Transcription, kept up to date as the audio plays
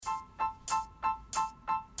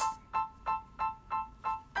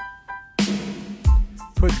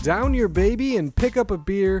Put down your baby and pick up a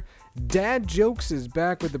beer. Dad Jokes is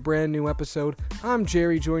back with a brand new episode. I'm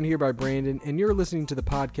Jerry, joined here by Brandon, and you're listening to the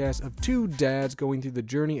podcast of two dads going through the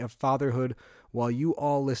journey of fatherhood while you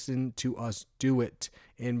all listen to us do it.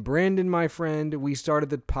 And Brandon, my friend, we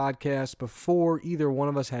started the podcast before either one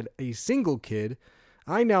of us had a single kid.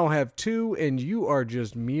 I now have two, and you are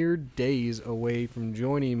just mere days away from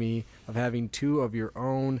joining me of having two of your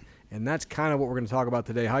own. And that's kind of what we're going to talk about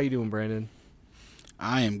today. How you doing, Brandon?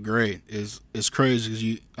 I am great. It's crazy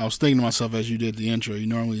because I was thinking to myself as you did the intro.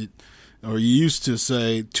 You used to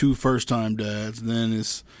say two first-time dads. Then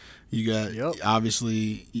you got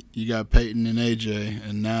obviously you got Peyton and AJ,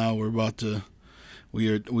 and now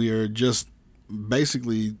we are just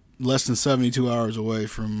basically less than 72 hours away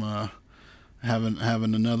from having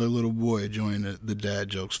another little boy join the Dad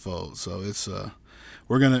Jokes fold. So this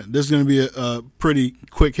is gonna be a pretty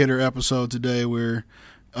quick hitter episode today. We're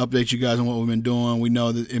update you guys on what we've been doing. We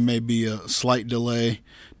know that it may be a slight delay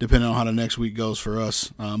depending on how the next week goes for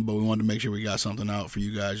us, but we wanted to make sure we got something out for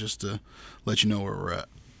you guys just to let you know where we're at.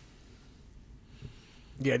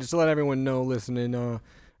 Yeah, just to let everyone know listening,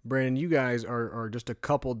 Brandon, you guys are just a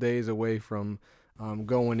couple days away from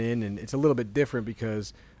going in, and it's a little bit different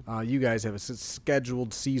because you guys have a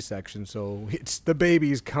scheduled C-section, so it's the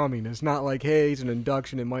baby's coming. It's not like, hey, it's an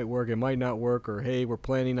induction, it might work, it might not work, or hey, we're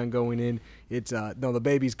planning on going in. It's no, the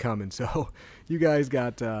baby's coming. So you guys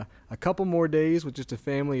got a couple more days with just a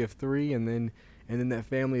family of three, and then that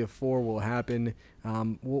family of four will happen.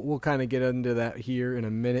 We'll kind of get into that here in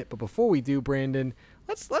a minute, but before we do, Brandon,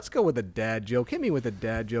 let's go with a dad joke. Hit me with a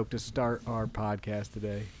dad joke to start our podcast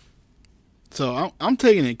today. So I'm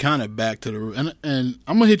taking it kind of back to and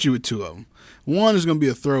I'm going to hit you with two of them. One is going to be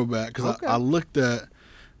a throwback because I looked at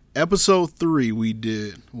episode 3 we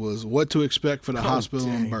did was what to expect for the hospital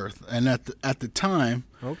and birth. And at the time,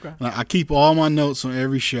 I keep all my notes on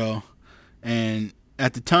every show. And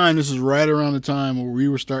at the time, this is right around the time where we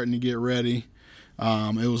were starting to get ready.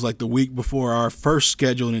 It was like the week before our first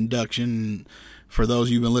scheduled induction. And for those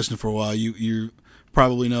of you who've been listening for a while, you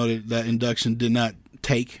probably know that induction did not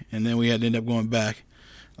take, and then we had to end up going back.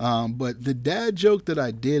 But the dad joke that I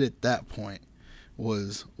did at that point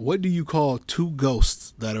was, what do you call two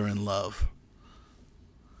ghosts that are in love?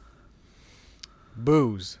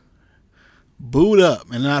 Booze. Booed up.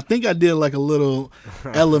 And I think I did like a little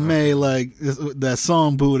LMA, like that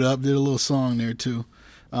song Booed Up, did a little song there too.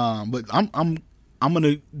 But I'm going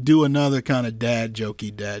to do another kind of dad joke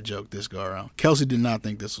this go around. Kelsey did not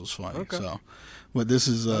think this was funny. Okay. So, but this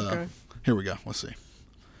is, here we go. Let's see.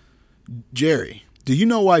 Jerry, do you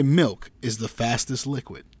know why milk is the fastest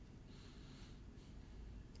liquid?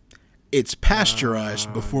 It's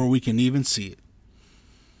pasteurized before we can even see it.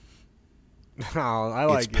 Oh, I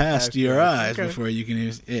like it. It's past your eyes before you can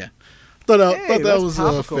even see it. Yeah. Thought that was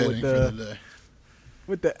fitting for the day.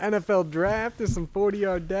 With the NFL draft, there's some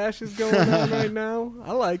 40-yard dashes going on right now.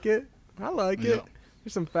 I like it. There's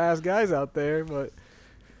some fast guys out there, but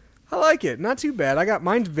I like it. Not too bad.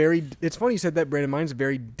 It's funny you said that, Brandon. Mine's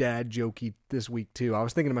very dad jokey this week, too. I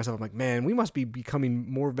was thinking to myself, I'm like, man, we must be becoming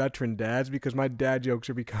more veteran dads because my dad jokes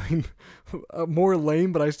are becoming more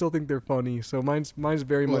lame, but I still think they're funny. So mine's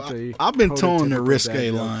very much a I've been towing the risque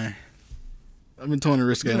line. I've been towing the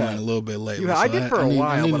risque line a little bit lately. I did for a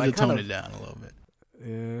while, but I tone it down a little bit.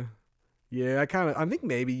 Yeah, I think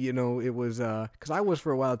maybe, it was, because I was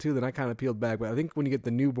for a while too, then I kind of peeled back, but I think when you get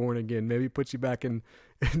the newborn again, maybe it puts you back in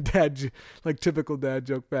dad, like typical dad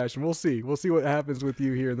joke fashion. We'll see what happens with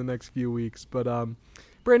you here in the next few weeks. But,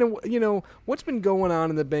 Brandon, what's been going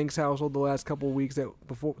on in the Banks household the last couple of weeks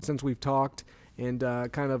since we've talked, and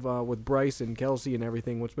kind of with Bryce and Kelsey and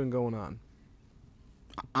everything, what's been going on?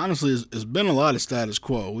 Honestly, it's been a lot of status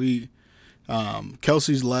quo.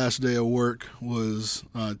 Kelsey's last day of work was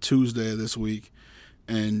Tuesday of this week,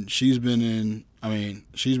 and she's been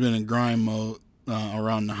in grind mode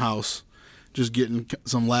around the house, just getting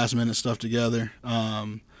some last minute stuff together.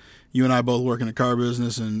 You and I both work in the car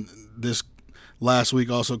business, and this last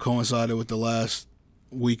week also coincided with the last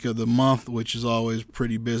week of the month, which is always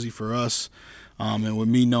pretty busy for us. And with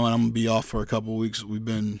me knowing I'm gonna be off for a couple of weeks, we've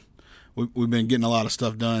been getting a lot of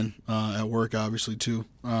stuff done at work, obviously too.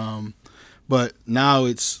 But now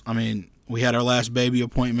we had our last baby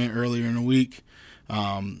appointment earlier in the week.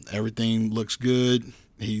 Everything looks good.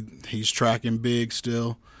 He's tracking big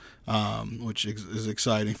still, which is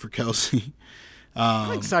exciting for Kelsey.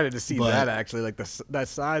 I'm excited to see that actually, like that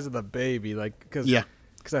size of the baby, like because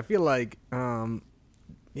I feel like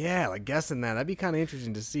like guessing that'd be kind of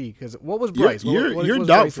interesting to see. Because what was Bryce? You're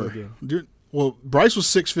doubtful. Well, Bryce was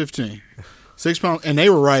 6'15". 6 pounds, and they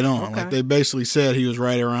were right on. Okay. Like they basically said he was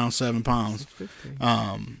right around 7 pounds.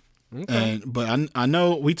 Okay. But I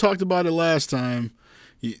know we talked about it last time.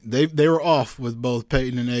 They were off with both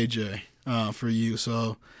Peyton and AJ for you.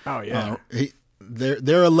 So Oh yeah.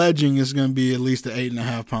 They're alleging it's going to be at least an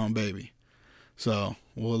 8.5 pound baby. So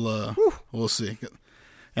we'll see.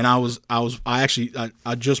 And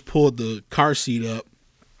I just pulled the car seat up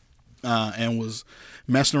and was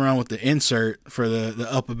messing around with the insert for the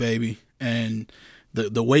upper baby, and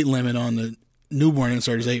the weight limit on the newborn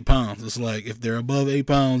insert is 8 pounds. It's like if they're above 8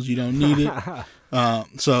 pounds, you don't need it.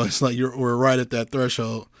 So it's like we're right at that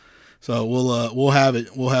threshold. So we'll have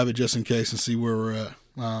it just in case and see where we're at.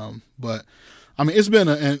 But I mean, it's been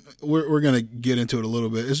and we're gonna get into it a little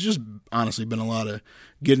bit. It's just honestly been a lot of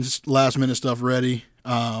getting last minute stuff ready.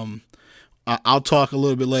 I'll talk a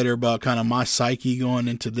little bit later about kind of my psyche going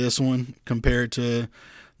into this one compared to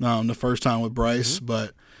the first time with Bryce,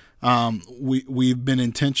 but we've been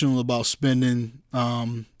intentional about spending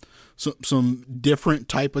some different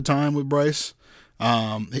type of time with Bryce.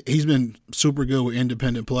 He's been super good with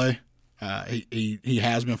independent play. He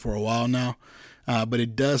has been for a while now, but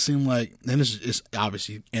it does seem like, and it's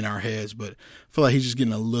obviously in our heads, but I feel like he's just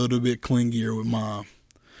getting a little bit clingier with mom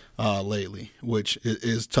lately, which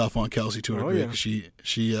is tough on Kelsey to a degree because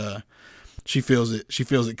she feels it. She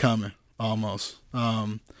feels it coming almost.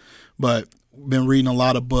 But been reading a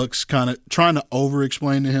lot of books, kind of trying to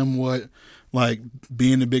over-explain to him what like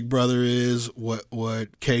being the big brother is, what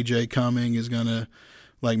KJ coming is gonna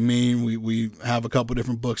like mean. We have a couple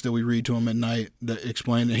different books that we read to him at night that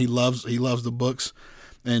explain that he loves the books,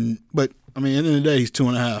 but I mean at the end of the day he's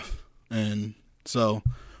 2.5, and so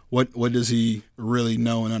what does he really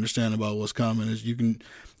know and understand about what's coming? Is you can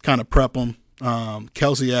kind of prep him.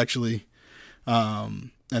 Kelsey actually,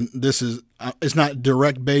 and this is it's not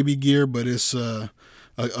direct baby gear, but it's a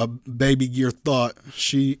baby gear thought.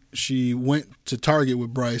 She went to Target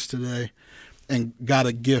with Bryce today and got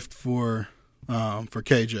a gift for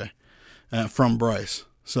KJ from Bryce.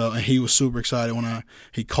 So and he was super excited when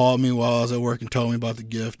he called me while I was at work and told me about the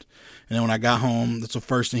gift. And then when I got home, that's the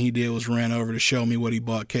first thing he did was ran over to show me what he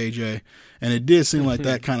bought KJ. And it did seem like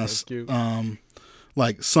that kind of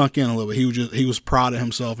like sunk in a little bit. He was proud of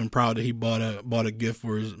himself and proud that he bought a gift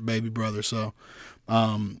for his baby brother. So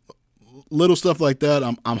little stuff like that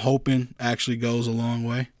I'm hoping actually goes a long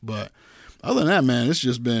way. But other than that, man, it's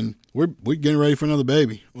just been we're getting ready for another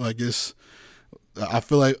baby. Like I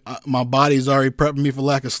feel like my body's already prepping me for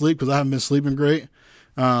lack of sleep because I haven't been sleeping great.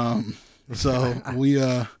 So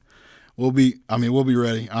we'll be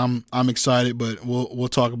ready. I'm excited, but we'll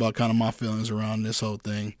talk about kind of my feelings around this whole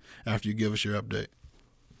thing after you give us your update.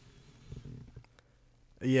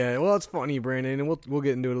 Yeah, well, it's funny, Brandon, and we'll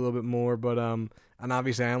get into it a little bit more. But and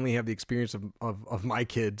obviously, I only have the experience of my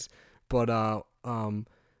kids, but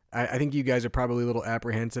I think you guys are probably a little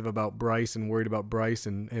apprehensive about Bryce and worried about Bryce,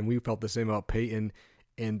 and we felt the same about Peyton.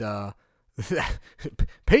 And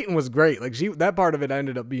Peyton was great. Like that part of it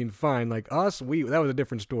ended up being fine. Like us, that was a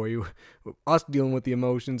different story. Us dealing with the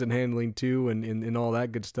emotions and handling too, and all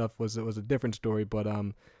that good stuff was a different story. But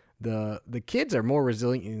the kids are more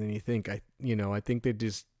resilient than you think. I think they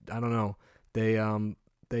just, I don't know. They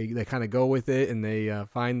kind of go with it and they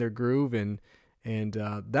find their groove and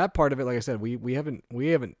that part of it, like I said, we haven't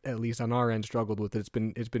at least on our end struggled with it.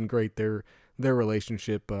 It's been great their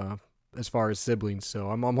relationship as far as siblings. So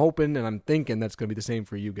I'm hoping and I'm thinking that's going to be the same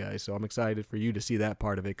for you guys. So I'm excited for you to see that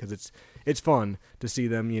part of it because it's fun to see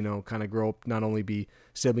them, kind of grow up, not only be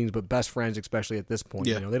siblings but best friends, especially at this point.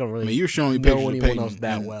 Yeah. They don't really you're showing me know pictures anyone of else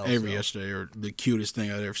that well. Avery yesterday are the cutest thing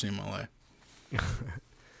I've ever seen in my life.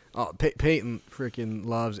 Oh, Peyton freaking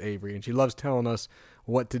loves Avery, and she loves telling us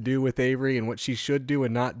what to do with Avery and what she should do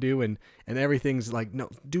and not do, and everything's like, no,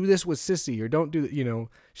 do this with Sissy, or don't do that.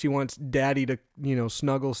 She wants Daddy to,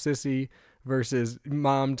 snuggle Sissy versus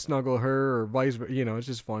Mom snuggle her, or vice versa. It's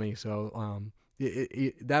just funny. So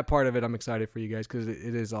that part of it, I'm excited for you guys because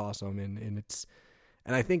it is awesome, and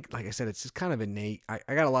I think, like I said, it's just kind of innate. I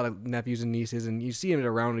got a lot of nephews and nieces, and you see them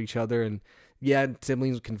around each other, and yeah,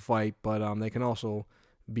 siblings can fight, but they can also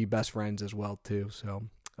be best friends as well too. So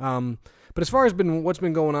but as far as what's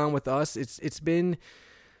been going on with us, it's been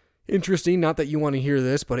interesting. Not that you want to hear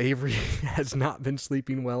this, but Avery has not been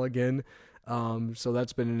sleeping well again. So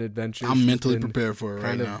that's been an adventure. I'm mentally prepared for it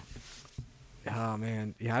right now. Oh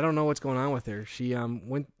man, yeah, I don't know what's going on with her. She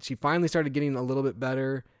she finally started getting a little bit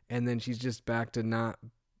better, and then she's just back to not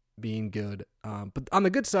being good. But on the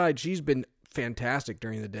good side, she's been fantastic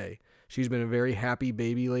during the day. She's been a very happy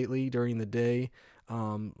baby lately during the day.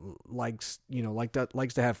 likes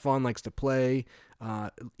likes to have fun, likes to play,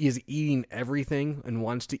 is eating everything and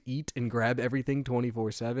wants to eat and grab everything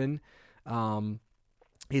 24/7.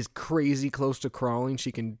 Is crazy close to crawling.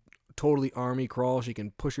 She can totally army crawl. She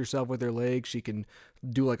can push herself with her legs. She can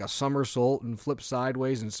do like a somersault and flip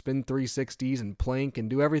sideways and spin 360s and plank and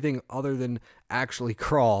do everything other than actually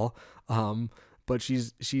crawl. But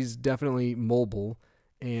she's definitely mobile.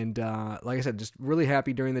 And like I said, just really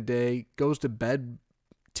happy during the day. Goes to bed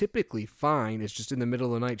typically fine. It's just in the middle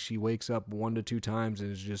of the night she wakes up 1 to 2 times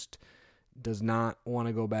and is just does not want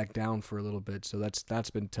to go back down for a little bit. So that's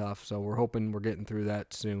been tough. So we're hoping we're getting through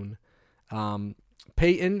that soon.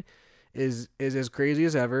 Peyton is as crazy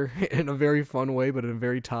as ever in a very fun way, but in a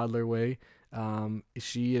very toddler way.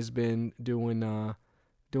 She has been doing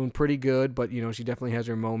pretty good, but she definitely has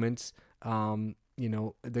her moments.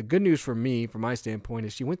 The good news for me, from my standpoint,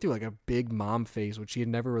 is she went through like a big mom phase, which she had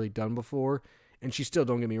never really done before. And she still,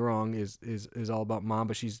 don't get me wrong, is all about mom,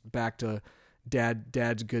 but she's back to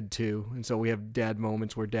dad's good too. And so we have dad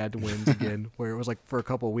moments where dad wins again, where it was like for a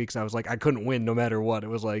couple of weeks, I was like, I couldn't win no matter what. It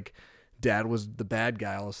was like dad was the bad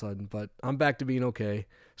guy all of a sudden, but I'm back to being okay.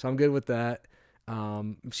 So I'm good with that.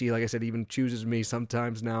 She, like I said, even chooses me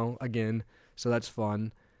sometimes now again. So that's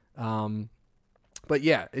fun. But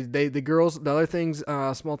yeah, the girls, the other things,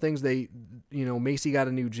 small things, Macy got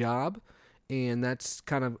a new job, and that's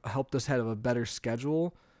kind of helped us have a better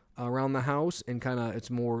schedule around the house, and kind of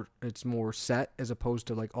it's more set as opposed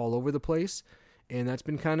to like all over the place, and that's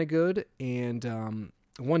been kind of good. And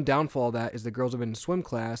one downfall of that is the girls have been in swim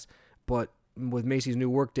class, but with Macy's new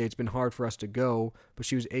work day, it's been hard for us to go, but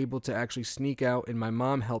she was able to actually sneak out, and my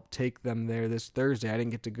mom helped take them there this Thursday. I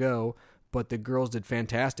didn't get to go, but the girls did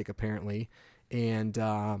fantastic apparently. And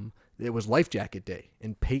it was life jacket day,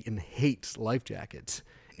 and Peyton hates life jackets.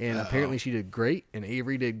 And apparently she did great, and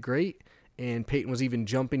Avery did great, and Peyton was even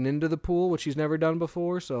jumping into the pool, which she's never done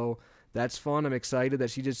before. So that's fun. I'm excited that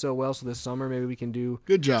she did so well. So this summer maybe we can do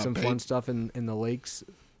good job, some Peyton. Fun stuff in the lakes.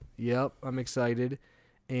 Yep, I'm excited.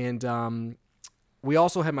 And we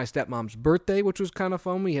also had my stepmom's birthday, which was kind of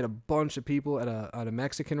fun. We had a bunch of people at a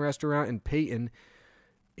Mexican restaurant, and Peyton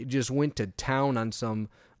just went to town on some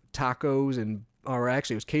tacos or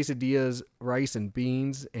actually it was quesadillas, rice and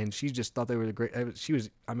beans, and she just thought they were great. I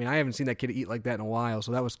haven't seen that kid eat like that in a while,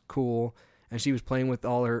 so that was cool. And she was playing with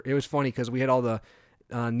all her. It was funny because we had all the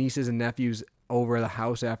nieces and nephews over at the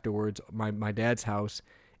house afterwards, my dad's house,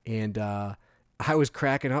 and I was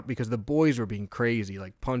cracking up because the boys were being crazy,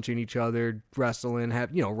 like punching each other, wrestling,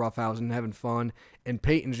 roughhousing, having fun, and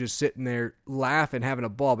Peyton's just sitting there laughing, having a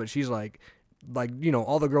ball, but she's like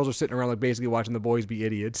all the girls are sitting around like basically watching the boys be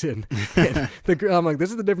idiots, and I'm like,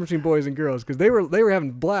 this is the difference between boys and girls, because they were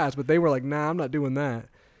having blast, but they were like, nah, I'm not doing that.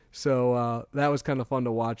 So that was kind of fun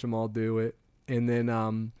to watch them all do it. And then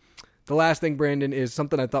the last thing, Brandon, is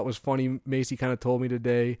something I thought was funny. Macy kind of told me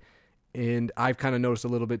today, and I've kind of noticed a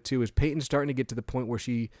little bit too, is Peyton's starting to get to the point where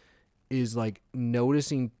she is like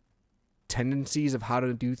noticing tendencies of how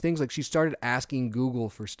to do things. Like she started asking Google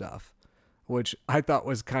for stuff, which I thought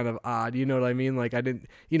was kind of odd. You know what I mean? Like I didn't,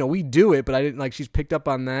 we do it, but I didn't, like, she's picked up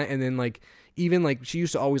on that. And then like, even like she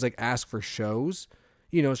used to always like ask for shows,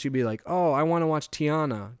 she'd be like, oh, I want to watch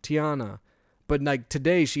Tiana. But like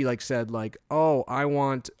today she like said like, oh, I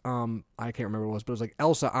want, I can't remember what it was, but it was like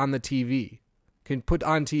Elsa on the TV, can put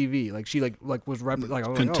on TV. Like she like was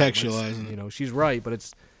contextualizing, she's right. But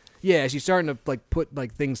she's starting to like put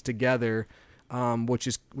like things together, which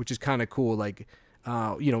is kind of cool. Like,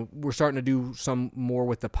 we're starting to do some more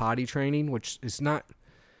with the potty training, which is not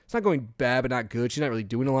going bad, but not good. She's not really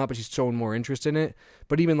doing a lot, but she's showing more interest in it.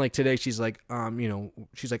 But even like today, she's like,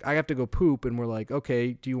 she's like, I have to go poop. And we're like,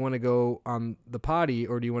 okay, do you want to go on the potty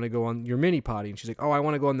or do you want to go on your mini potty? And she's like, oh, I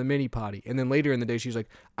want to go on the mini potty. And then later in the day, she's like,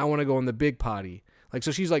 I want to go on the big potty. Like,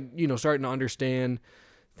 so she's like, starting to understand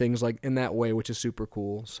things like in that way, which is super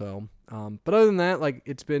cool. So, but other than that, like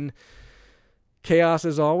it's been chaos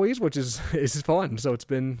as always, which is fun. So it's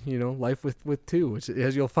been, life with two, which,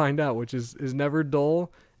 as you'll find out, which is never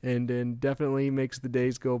dull and definitely makes the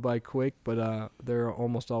days go by quick, but they're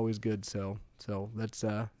almost always good. So that's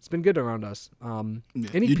it's been good around us.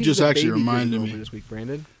 Any you just actually reminded me this week,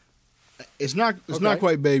 Brandon? It's not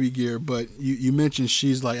quite baby gear, but you mentioned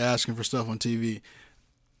she's like asking for stuff on TV.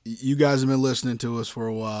 You guys have been listening to us for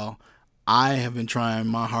a while. I have been trying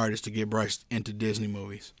my hardest to get Bryce into Disney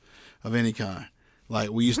movies of any kind. Like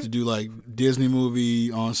we used to do like Disney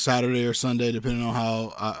movie on Saturday or Sunday, depending on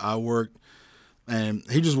how I worked. And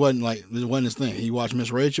he just wasn't his thing. He watched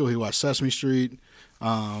Miss Rachel. He watched Sesame Street,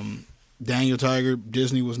 Daniel Tiger.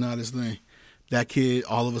 Disney was not his thing. That kid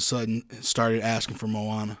all of a sudden started asking for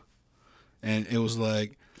Moana. and it was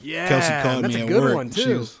like Yeah, Kelsey called that's me a at good work. one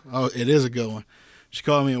too. It is a good one. She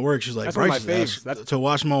called me at work. She's like, That's one of my Bryce faves. asked to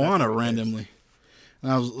watch Moana randomly.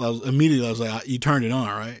 And I was immediately you turned it on,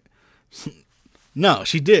 right? No,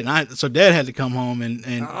 she didn't. So Dad had to come home, and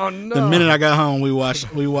Oh, no. the minute I got home, we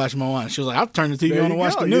watched Moana. She was like, "I'll turn the TV on and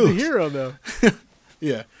watch the news." You're the hero, though.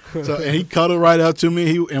 Yeah. So and he cuddled right up to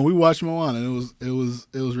me. And we watched Moana. And it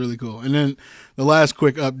was really cool. And then the last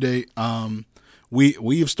quick update,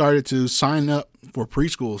 we have started to sign up for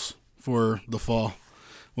preschools for the fall,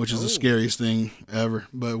 which is the scariest thing ever.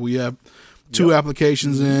 But we have 2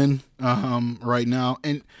 applications in right now.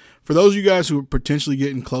 And for those of you guys who are potentially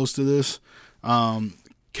getting close to this,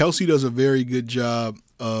 Kelsey does a very good job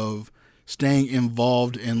of staying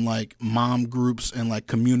involved in like mom groups and like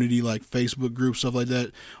community, like Facebook groups, stuff like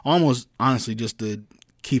that. Almost honestly just to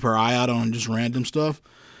keep her eye out on just random stuff.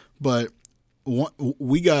 But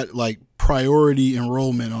we got like priority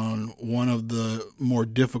enrollment on one of the more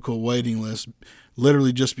difficult waiting lists,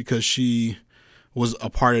 literally just because she was a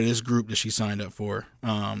part of this group that she signed up for,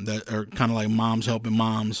 that are kind of like moms helping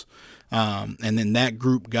moms. And then that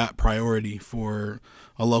group got priority for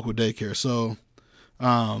a local daycare. So,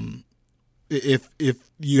 if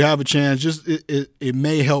you have a chance, just it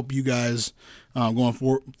may help you guys going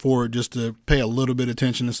forward just to pay a little bit of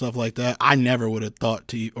attention and stuff like that. I never would have thought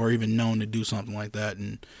to or even known to do something like that,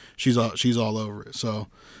 and she's all over it. So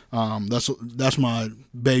that's my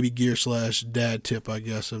baby gear / dad tip, I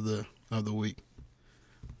guess, of the week.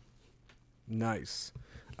 Nice.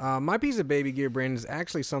 My piece of baby gear, Brandon, is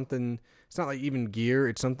actually something. It's not like even gear.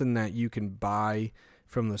 It's something that you can buy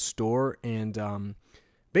from the store, and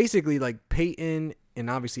basically, like Peyton and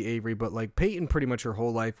obviously Avery, but like Peyton, pretty much her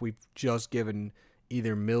whole life, we've just given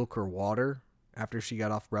either milk or water after she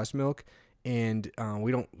got off breast milk, and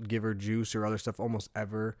we don't give her juice or other stuff almost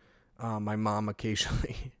ever. My mom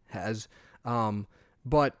occasionally has,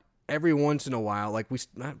 but every once in a while, like we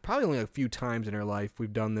probably only a few times in her life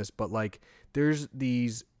we've done this, but like there's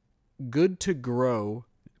these good to grow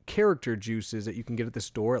character juices that you can get at the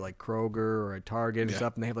store at like Kroger or at Target and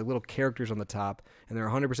stuff, and they have like little characters on the top, and they're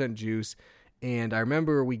 100% juice. And I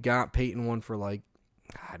remember we got Peyton one for like,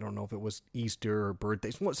 I don't know if it was Easter or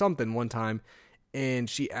birthday, something one time, and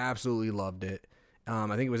she absolutely loved it. I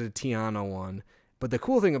think it was a Tiana one. But the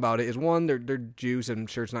cool thing about it is, one, they're juice. I'm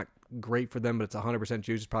sure it's not great for them, but it's 100%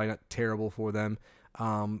 juice. It's probably not terrible for them.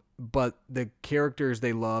 But the characters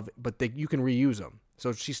they love, but you can reuse them.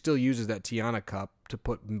 So she still uses that Tiana cup to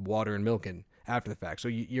put water and milk in after the fact. So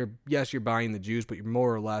you're buying the juice, but you're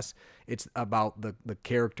more or less, it's about the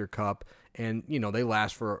character cup. And, they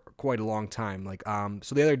last for quite a long time. Like,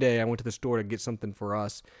 so the other day I went to the store to get something for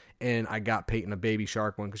us, and I got Peyton a Baby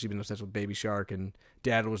Shark one because she's been obsessed with Baby Shark, and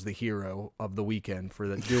Dad was the hero of the weekend for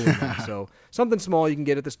doing that. So something small you can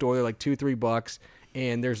get at the store, they're like $2-3,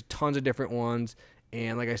 and there's tons of different ones.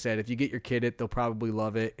 And like I said, if you get your kid it, they'll probably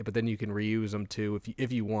love it, but then you can reuse them too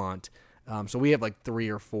if you want. So we have like 3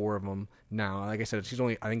 or 4 of them now. Like I said,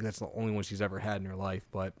 I think that's the only one she's ever had in her life,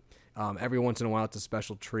 but every once in a while it's a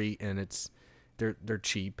special treat, and they're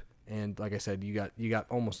cheap. And like I said, you got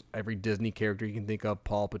almost every Disney character you can think of: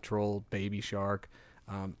 Paw Patrol, Baby Shark,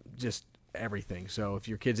 just everything. So if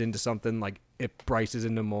your kid's into something, like if Bryce is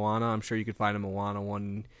into Moana, I'm sure you could find a Moana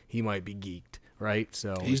one. He might be geeked, right?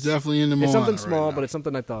 So he's definitely into Moana. It's something small, right, but it's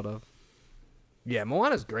something I thought of. Yeah,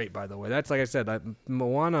 Moana's great, by the way. That's, like I said,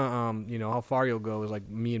 Moana, How Far You'll Go is like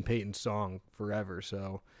me and Peyton's song forever.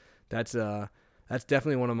 So that's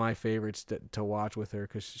definitely one of my favorites to watch with her,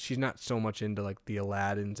 because she's not so much into like the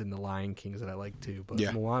Aladdins and the Lion Kings that I like too, but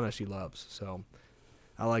Moana she loves. So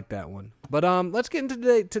I like that one. But let's get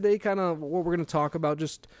into today kind of what we're going to talk about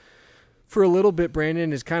just for a little bit,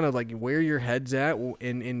 Brandon, is kind of like where your head's at,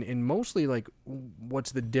 and mostly like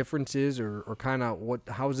what's the differences or kind of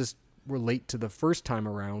how does this relate to the first time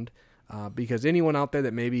around, because anyone out there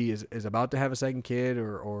that maybe is about to have a second kid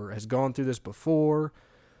or has gone through this before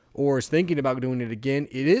or is thinking about doing it again,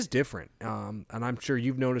 it is different. And I'm sure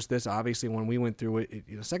you've noticed this, obviously, when we went through it.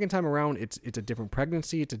 Second time around, it's a different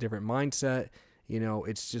pregnancy. It's a different mindset.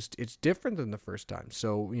 It's different than the first time.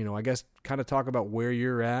 So, I guess kind of talk about where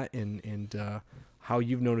you're at and how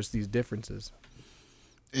you've noticed these differences.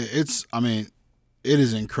 It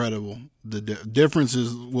is incredible. The difference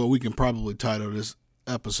is what we can probably title this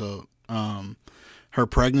episode. Her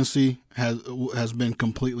pregnancy has been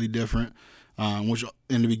completely different, which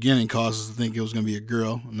in the beginning caused us to think it was going to be a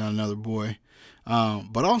girl, not another boy.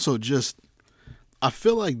 But also I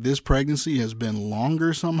feel like this pregnancy has been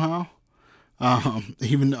longer somehow.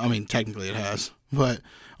 Technically it has, but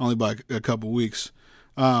only by a couple weeks.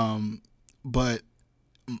 But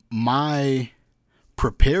my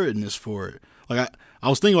preparedness for it. Like I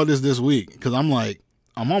was thinking about this week because I'm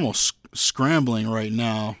almost scrambling right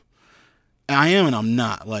now. I am and I'm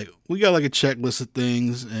not. Like we got like a checklist of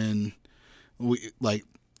things, and we like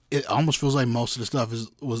it almost feels like most of the stuff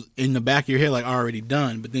was in the back of your head like already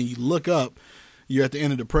done. But then you look up, you're at the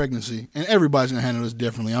end of the pregnancy, and everybody's gonna handle this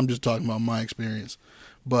differently. I'm just talking about my experience,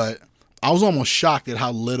 but I was almost shocked at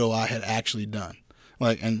how little I had actually done.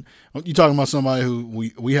 Like, and you talking about somebody who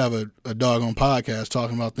we have a doggone podcast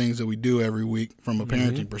talking about things that we do every week from a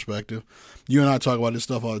parenting perspective. You and I talk about this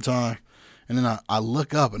stuff all the time. And then I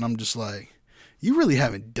look up and I'm just like, you really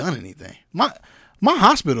haven't done anything. My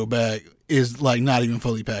hospital bag is like not even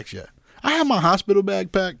fully packed yet. I have my hospital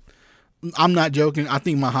bag packed. I'm not joking. I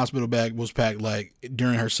think my hospital bag was packed like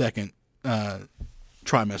during her second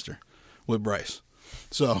trimester with Bryce.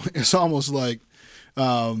 So it's almost like,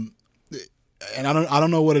 and I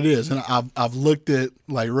don't know what it is. And I've looked at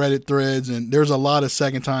like Reddit threads, and there's a lot of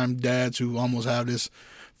second time dads who almost have this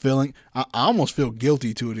feeling. I almost feel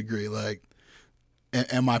guilty to a degree. Like,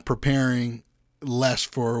 am I preparing less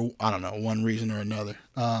for, I don't know, one reason or another?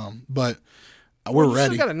 But we're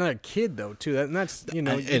ready. You still got another kid though too. That's you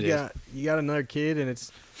got another kid, and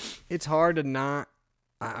it's hard to not.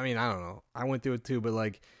 I mean, I don't know. I went through it too, but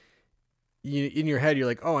like, in your head, you're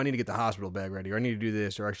like, oh, I need to get the hospital bag ready, or I need to do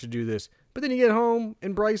this, or I should do this. But then you get home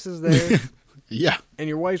and Bryce is there. Yeah. And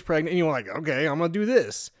your wife's pregnant, and you're like, okay, I'm going to do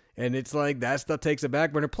this. And it's like, that stuff takes a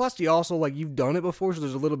back burner. Plus, you also, like, you've done it before, so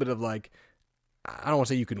there's a little bit of, like, I don't want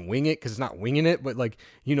to say you can wing it, because it's not winging it, but, like,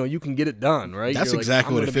 you can get it done, right? That's you're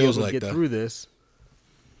exactly like, what it feels like, get through this.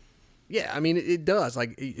 Yeah, I mean, it does.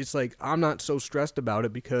 Like, it's like, I'm not so stressed about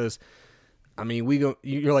it because, I mean,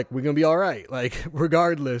 you're like, we're going to be all right, like,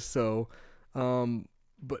 regardless, so...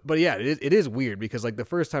 But yeah, it is weird because like the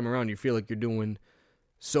first time around you feel like you're doing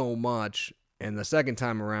so much, and the second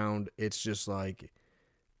time around it's just like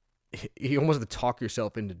you almost have to talk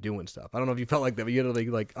yourself into doing stuff. I don't know if you felt like that, but you had to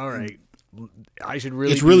be like, all right, I should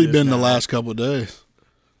really. It's really been the last couple of days.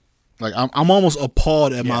 Like I'm almost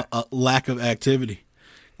appalled at my lack of activity,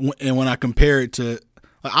 and when I compare it to,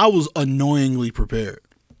 like, I was annoyingly prepared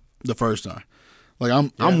the first time.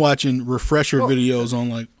 Like I'm watching refresher videos on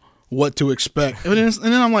like what to expect. And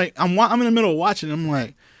then I'm like, I'm in the middle of watching it, I'm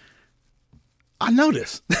like, I know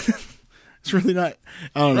this. It's really not,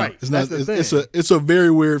 I don't know. It's not, it's a very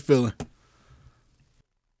weird feeling.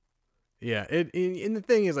 Yeah. And the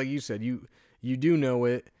thing is, like you said, you do know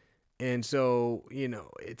it. And so,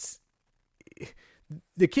 it's,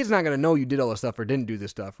 the kid's not going to know you did all this stuff or didn't do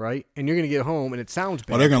this stuff, right? And you're going to get home and it sounds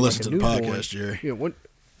bad. Well, they're going to listen to the podcast, Jerry.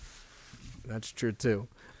 That's true too.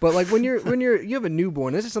 But like when you have a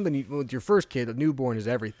newborn, this is something with your first kid. A newborn is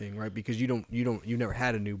everything, right? Because you've never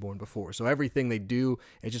had a newborn before, so everything they do,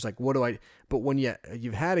 it's just like, what do I? But when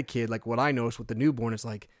you've had a kid, like what I noticed with the newborn, it's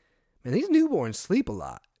like, man, these newborns sleep a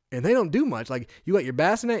lot and they don't do much. Like you got your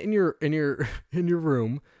bassinet in your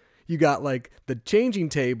room, you got like the changing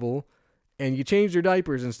table, and you change their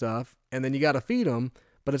diapers and stuff, and then you got to feed them.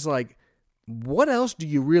 But it's like, what else do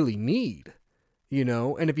you really need?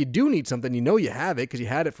 And if you do need something, you have it because you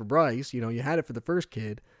had it for Bryce, you had it for the first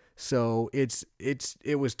kid. So it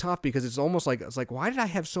was tough because it's almost like, why did I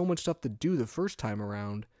have so much stuff to do the first time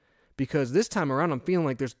around? Because this time around, I'm feeling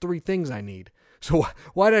like there's 3 things I need. So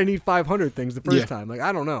why did I need 500 things the first time? Like,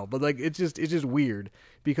 I don't know, but like, it's just weird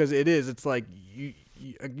because it's like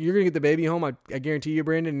you're going to get the baby home. I guarantee you,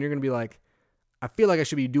 Brandon, and you're going to be like, I feel like I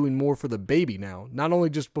should be doing more for the baby now. Not only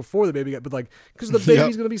just before the baby got, but like, because the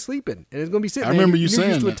baby's going to be sleeping and it's going to be sitting there. I remember you saying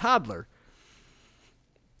saying used that. To a toddler.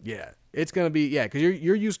 Yeah. It's going to be, because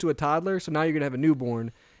you're used to a toddler. So now you're going to have a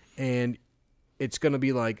newborn and it's going to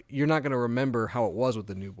be like, you're not going to remember how it was with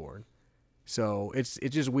the newborn. So it's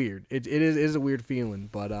just weird. It is a weird feeling,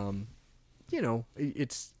 but,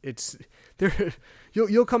 it's there.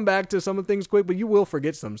 You'll come back to some of the things quick, but you will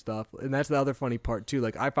forget some stuff. And that's the other funny part too.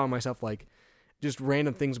 Like I found myself like, just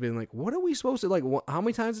random things being like, what are we supposed to, like, how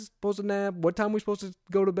many times is it supposed to nap? What time are we supposed to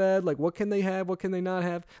go to bed? Like, what can they have? What can they not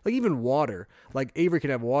have? Like, even water. Like, Avery can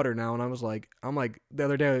have water now. And I'm like, the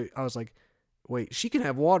other day, I was like, wait, she can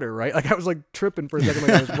have water, right? Like, I was, like, tripping for a second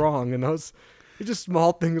like I was wrong. And it's just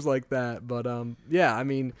small things like that. But, yeah, I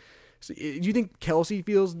mean, so, do you think Kelsey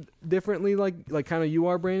feels differently like kind of you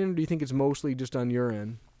are, Brandon? Or do you think it's mostly just on your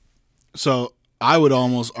end? So, I would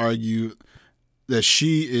almost argue that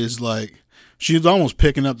she's almost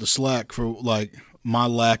picking up the slack for like my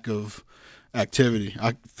lack of activity.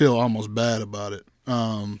 I feel almost bad about it.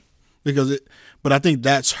 But I think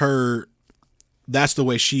that's the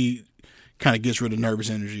way she kind of gets rid of nervous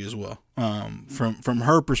energy as well. From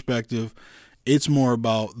her perspective, it's more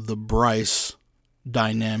about the Bryce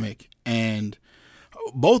dynamic and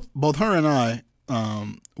both her and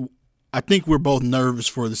I think we're both nervous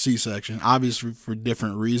for the C-section, obviously for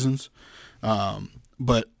different reasons.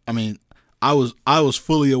 But I mean, I was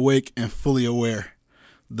fully awake and fully aware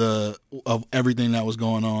of everything that was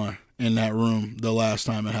going on in that room the last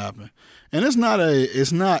time it happened. And it's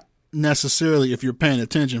not necessarily, if you're paying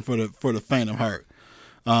attention, for the faint of heart.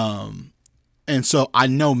 And so I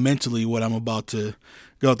know mentally what I'm about to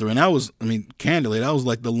go through. And candidly, that was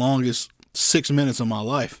like the longest 6 minutes of my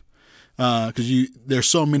life. Because there's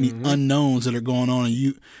so many unknowns that are going on,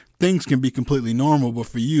 and things can be completely normal, but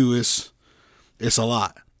for you, it's a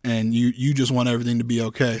lot, and you just want everything to be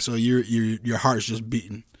okay. So your heart's just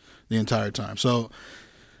beating the entire time. So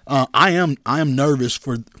I am nervous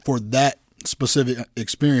for that specific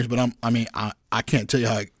experience, but I can't tell you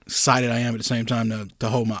how excited I am at the same time to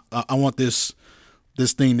hold I want this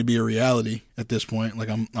thing to be a reality at this point. Like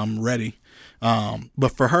I'm ready.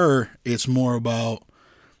 But for her, it's more about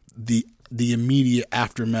the immediate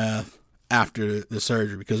aftermath after the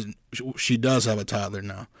surgery, because she does have a toddler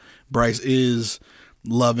now. Bryce is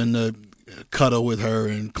loving to cuddle with her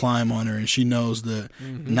and climb on her, and she knows that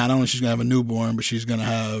not only she's gonna have a newborn, but she's gonna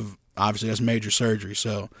have, obviously that's major surgery,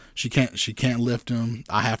 so she can't lift him.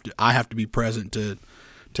 I have to be present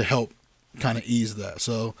to help kind of ease that.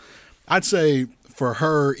 So I'd say for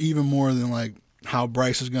her, even more than like how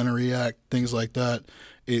Bryce is gonna react, things like that,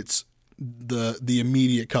 it's the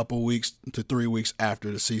immediate couple weeks to 3 weeks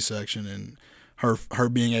after the C-section, and her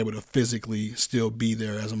being able to physically still be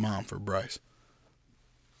there as a mom for Bryce.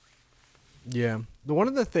 Yeah. One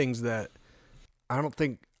of the things that I don't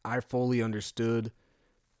think I fully understood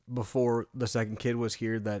before the second kid was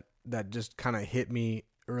here that just kind of hit me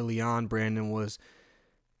early on, Brandon, was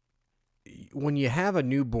when you have a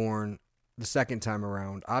newborn the second time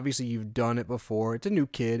around, obviously you've done it before. It's a new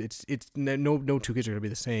kid. It's no two kids are going to be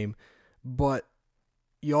the same. But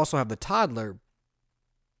you also have the toddler,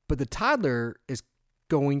 but the toddler is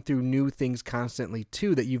going through new things constantly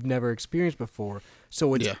too that you've never experienced before.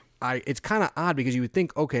 So it's kind of odd, because you would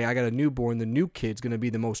think, okay, I got a newborn, the new kid's going to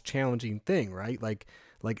be the most challenging thing, right? Like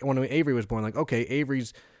when Avery was born, like, okay,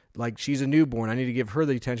 Avery's like, she's a newborn, I need to give her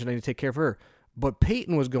the attention, I need to take care of her. But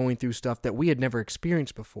Peyton was going through stuff that we had never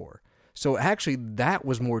experienced before. So actually that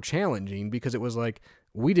was more challenging, because it was like,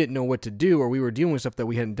 we didn't know what to do, or we were dealing with stuff that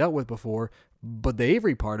we hadn't dealt with before. But the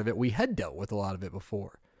Avery part of it, we had dealt with a lot of it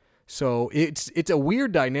before. So it's a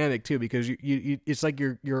weird dynamic too, because it's like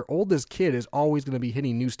your oldest kid is always going to be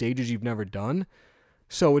hitting new stages you've never done.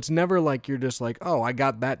 So it's never like you're just like, oh, I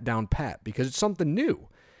got that down pat, because it's something new,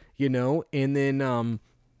 And then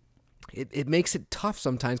it makes it tough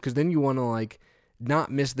sometimes, because then you want to like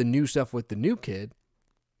not miss the new stuff with the new kid,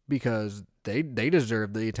 because they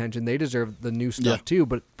deserve the attention. They deserve the new stuff too.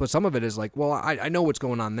 But some of it is like, well, I know what's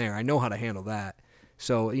going on there. I know how to handle that.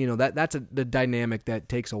 So, that's the dynamic that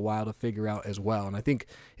takes a while to figure out as well. And I think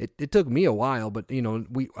it took me a while, but,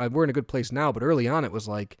 we're in a good place now. But early on, it was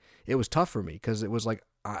tough for me, because it was like,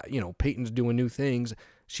 Peyton's doing new things.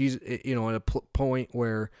 She's, at a point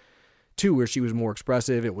where she was more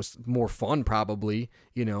expressive. It was more fun probably,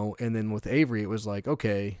 and then with Avery, it was like,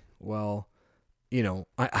 okay, well,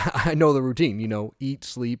 I know the routine, eat,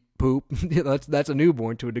 sleep, poop. That's a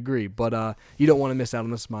newborn to a degree, but you don't want to miss out on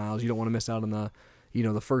the smiles. You don't want to miss out on the,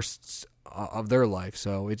 the firsts of their life.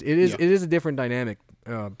 So it is a different dynamic,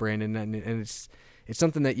 Brandon, and it's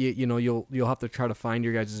something that you'll have to try to find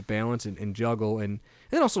your guys' balance and juggle, and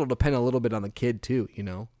then also it'll depend a little bit on the kid too.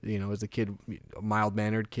 Is the kid a mild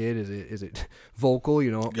mannered kid? Is it vocal?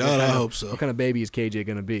 God, I hope so. What kind of baby is KJ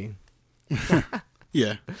going to be?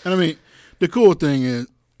 Yeah, and the cool thing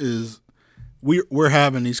is we're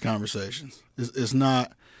having these conversations. It's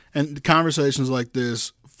not, and conversations like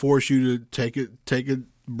this force you to take a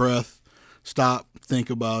breath, stop, think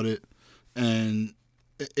about it, and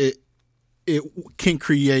it can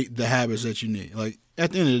create the habits that you need. Like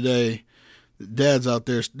at the end of the day, dads out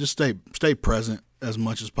there, just stay present as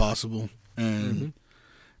much as possible, and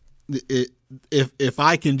if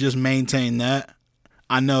I can just maintain that,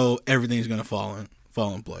 I know everything's gonna fall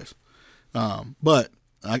in place. But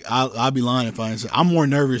I'll be lying if I didn't say I'm more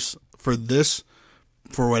nervous for this,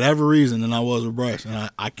 for whatever reason, than I was with Bryce, and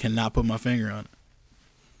I cannot put my finger on it.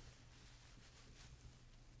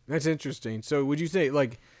 That's interesting. So would you say,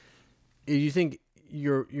 like, you think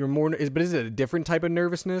you're more, but is it a different type of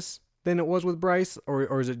nervousness than it was with Bryce,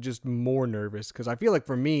 or is it just more nervous? Because I feel like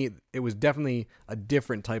for me, it was definitely a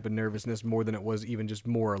different type of nervousness more than it was even just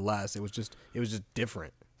more or less. It was just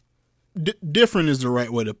different. Different is the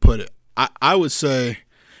right way to put it. I would say,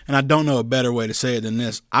 and I don't know a better way to say it than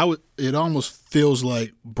this. It almost feels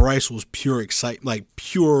like Bryce was pure excitement, like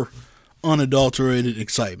pure unadulterated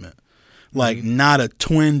excitement. Like, not a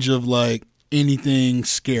twinge of, like, anything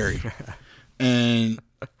scary. and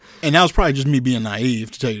that was probably just me being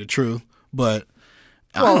naive, to tell you the truth. But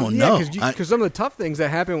I don't know. Because some of the tough things that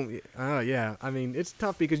happen, I mean, it's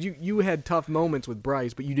tough because you had tough moments with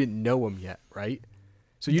Bryce, but you didn't know him yet, right?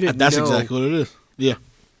 So you didn't That's exactly what it is. Yeah.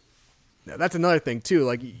 That's another thing, too.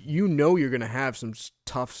 Like, you're going to have some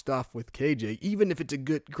tough stuff with KJ. Even if it's a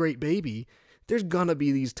great baby, there's going to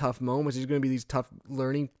be these tough moments. There's going to be these tough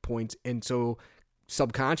learning points. And so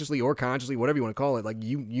subconsciously or consciously, whatever you want to call it, like,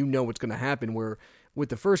 you know what's going to happen. Where with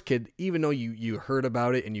the first kid, even though you heard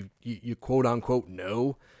about it and you quote unquote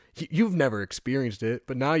know, you've never experienced it,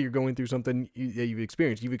 but now you're going through something that you've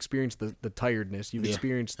experienced. You've experienced the tiredness. You've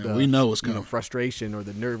experienced the we know what's coming. Frustration or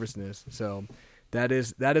the nervousness. So that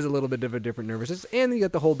is a little bit of a different nervousness. And you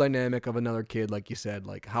got the whole dynamic of another kid, like you said,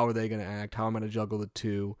 like how are they going to act? How am I going to juggle the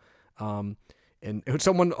two? And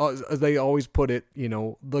someone, as they always put it,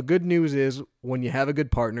 the good news is when you have a good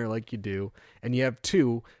partner like you do, and you have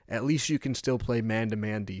two, at least you can still play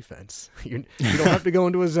man-to-man defense. You don't have to go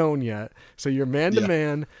into a zone yet, so you're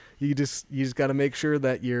man-to-man. You just got to make sure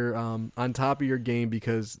that you're on top of your game,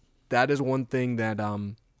 because that is one thing that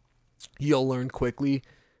you'll learn quickly,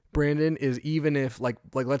 Brandon, is even if like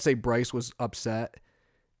let's say Bryce was upset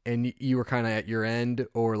and you were kind of at your end,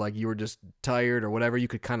 or like you were just tired or whatever, you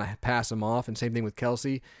could kind of pass him off. And same thing with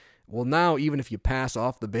Kelsey. Well, now even if you pass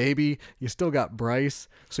off the baby, you still got Bryce,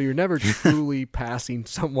 so you're never truly passing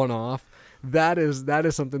someone off. That is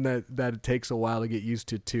something that it takes a while to get used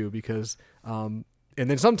to too, because and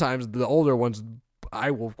then sometimes the older ones, I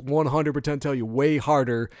will 100% tell you, way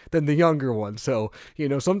harder than the younger one. So,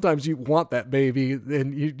 sometimes you want that baby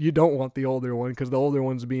and you don't want the older one, because the older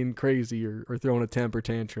one's being crazy or throwing a temper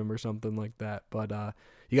tantrum or something like that. But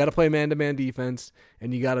you got to play man-to-man defense,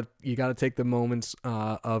 and you got to take the moments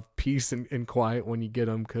of peace and quiet when you get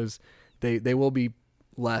them, because they will be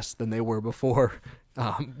less than they were before,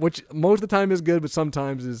 which most of the time is good, but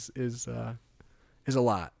sometimes is a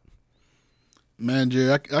lot. Man,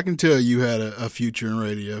 Jerry, I can tell you had a future in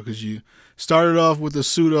radio, because you started off with the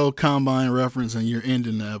pseudo combine reference and you're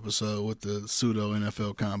ending the episode with the pseudo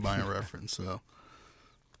NFL combine reference. So,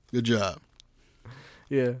 good job.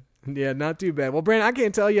 Yeah, not too bad. Well, Brandon, I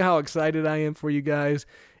can't tell you how excited I am for you guys.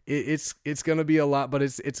 It's going to be a lot, but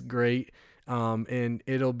it's great, and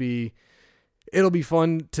it'll be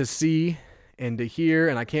fun to see and to hear,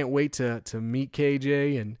 and I can't wait to meet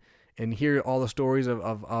KJ and hear all the stories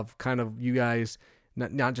of kind of you guys,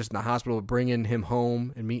 not just in the hospital, but bringing him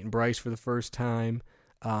home and meeting Bryce for the first time.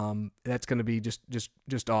 That's going to be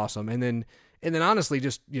just awesome. And then honestly,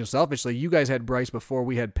 just, selfishly, you guys had Bryce before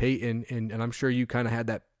we had Peyton, and I'm sure you kind of had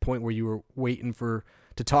that point where you were waiting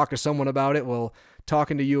to talk to someone about it. Well,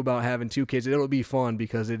 talking to you about having two kids, it'll be fun,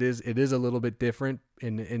 because it is a little bit different,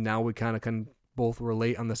 and now we kind of can both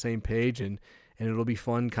relate on the same page, and it'll be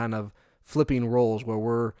fun kind of flipping roles where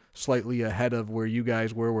we're slightly ahead of where you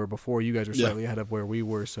guys were, where before you guys were slightly ahead of where we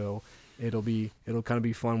were. So it'll kind of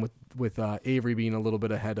be fun with Avery being a little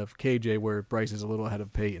bit ahead of KJ, where Bryce is a little ahead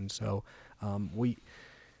of Peyton. So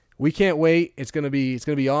we can't wait. It's gonna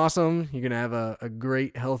be awesome. You're gonna have a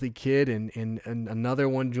great healthy kid and another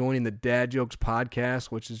one joining the Dad Jokes podcast,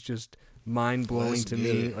 which is just mind blowing to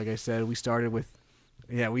me. Like I said, we started with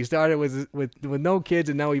no kids,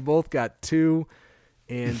 and now we both got two.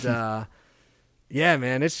 And yeah,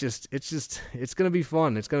 man, it's gonna be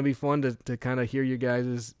fun. It's gonna be fun to kind of hear you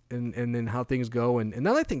guys and then how things go. And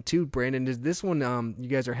another thing too, Brandon, is this one you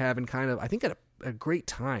guys are having kind of, I think, at a great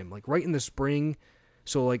time, like right in the spring.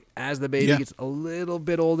 So like as the baby gets a little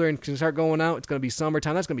bit older and can start going out, it's gonna be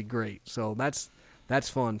summertime. That's gonna be great. So that's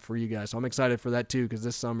fun for you guys. So I'm excited for that too, because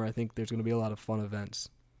this summer I think there's gonna be a lot of fun events.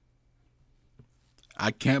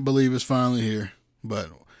 I can't believe it's finally here, but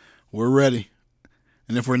we're ready.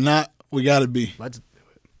 And if we're not, we got to be. Let's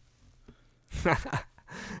do it.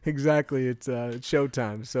 Exactly. It's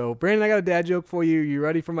showtime. So, Brandon, I got a dad joke for you. You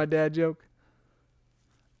ready for my dad joke?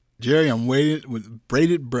 Jerry, I'm waiting with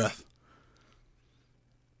bated breath.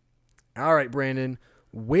 All right, Brandon.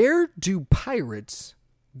 Where do pirates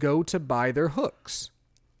go to buy their hooks?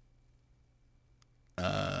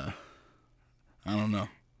 I don't know.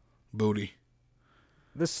 Booty.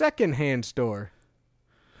 The second-hand store.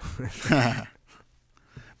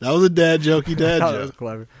 That was a dad jokey dad joke. That was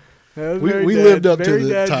clever. That was we lived up to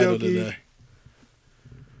the title jokey. today.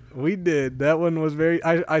 We did. That one was very...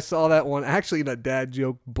 I saw that one actually in a dad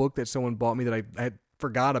joke book that someone bought me that I had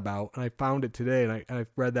forgot about, and I found it today, and I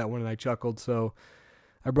read that one and I chuckled, so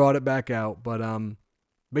I brought it back out. But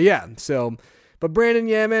yeah, so But Brandon,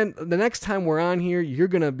 yeah, man, the next time we're on here, you're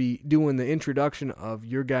going to be doing the introduction of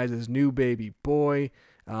your guys' new baby boy.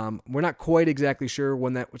 We're not quite exactly sure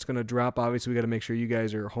when that's going to drop. Obviously, we got to make sure you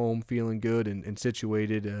guys are home feeling good and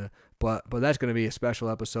situated. But that's going to be a special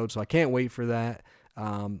episode, so I can't wait for that.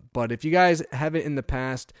 But if you guys haven't in the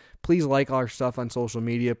past, please like our stuff on social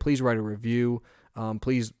media. Please write a review.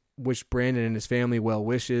 Please wish Brandon and his family well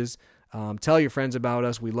wishes. Tell your friends about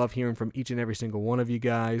us. We love hearing from each and every single one of you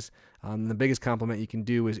guys. The biggest compliment you can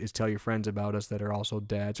do is tell your friends about us that are also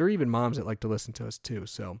dads or even moms that like to listen to us too.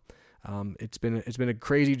 So it's been a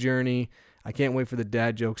crazy journey. I can't wait for the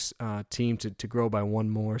Dad Jokes team to grow by one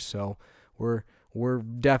more. So we're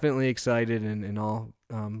definitely excited and all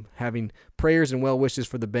having prayers and well wishes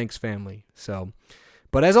for the Banks family. So,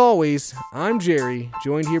 but as always, I'm Jerry,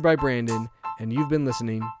 joined here by Brandon, and you've been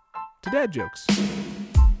listening to Dad Jokes.